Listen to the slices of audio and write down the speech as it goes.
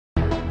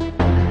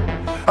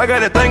I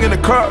got that thing in the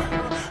car,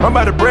 I'm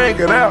about to bring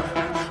it out.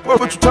 What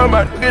you talking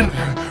about?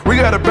 We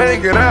gotta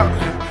bang it out.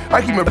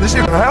 I keep my this shit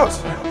in the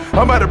house,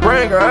 I'm about to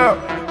bring her out.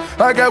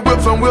 I got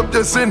whips on whip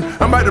just sitting,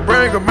 I'm about to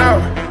bring them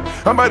out.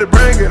 I'm about to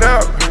bring it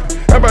out,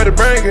 I'm about to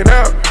bring it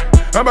out.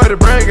 I'm about to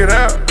bring it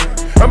out,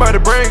 I'm about to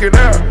bring it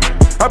out.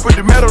 I put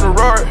the metal on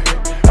the rod,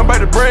 I'm about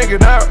to bring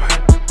it out.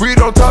 We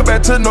don't talk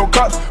back to no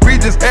cops, we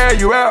just air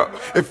you out.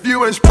 If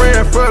you ain't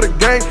spraying for the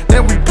game,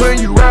 then we putting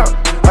you out.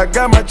 I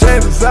got my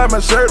chains inside my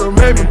shirt, don't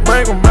make me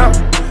bring them out.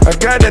 I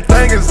got that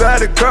thing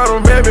inside the car,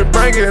 don't make me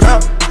bring it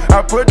out.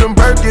 I put them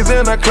Birkins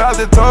in the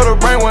closet, told her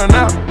bring one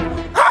out.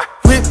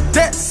 With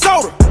that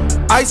soda,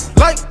 ice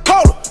like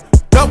cola,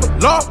 double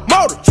law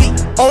motor,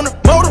 on the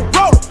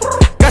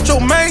Motorola. Got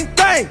your main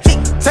thing,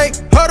 take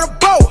her to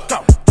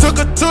Boa, took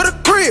her to the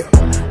crib,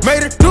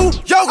 made her do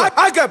yoga.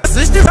 I got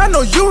position, I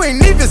know you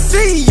ain't even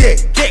seen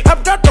yet.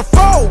 I've got the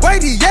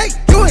 488,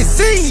 you ain't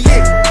seen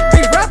yet.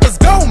 These rappers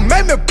gon'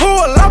 make me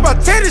pull out my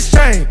tennis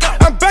chain.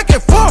 I'm back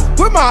and forth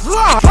with my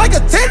like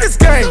a tennis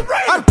game.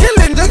 I'm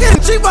killing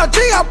niggas, G-by-G,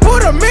 I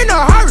put him in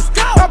a hearse.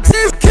 I'm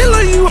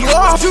killing you,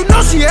 you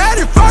know she had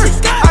it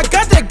first. I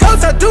got that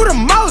ghost, I do the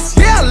most,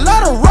 yeah, I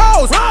love the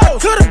rolls. I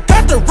could've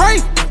got the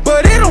race,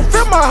 but it don't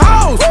fit my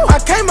house. I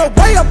came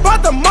away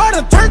about the mud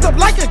and turned up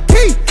like a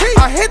key.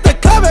 I hit the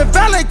club and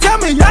valet tell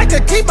me I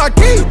can keep my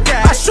key.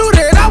 I shoot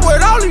it out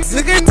with all these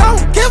niggas,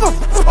 don't give a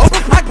f.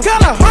 I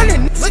got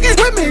 100 niggas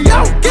with me,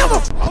 I don't give a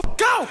f.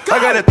 I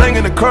got that thing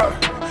in the car,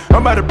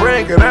 I'm about to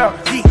bring it out.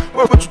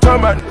 What you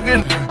talking about?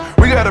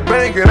 We gotta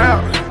bang it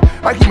out.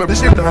 I keep my this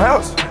shit in the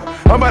house,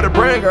 I'm about to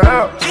bring her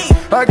out.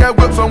 I got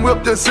whips on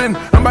whip just sitting,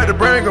 I'm about to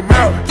bring them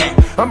out.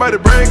 I'm about to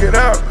bring it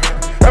out,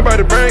 I'm about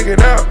to bring it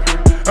out.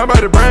 I'm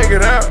about to bring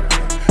it out,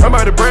 I'm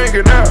about to bring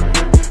it out.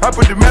 I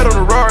put the metal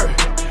on the rod,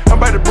 I'm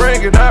about to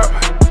bring it out.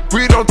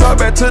 We don't talk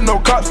back to no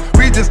cops,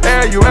 we just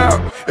air you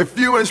out. If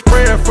you ain't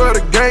spraying for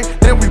the game,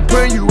 then we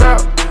putting you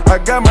out. I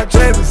got my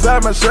chains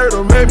inside my shirt,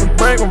 don't make me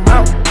bring them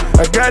out.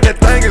 I got that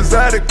thing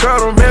inside the car,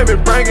 don't make me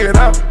bring it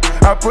out.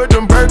 I put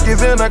them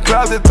Birkins in the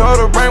closet, told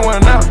her bring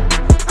one out.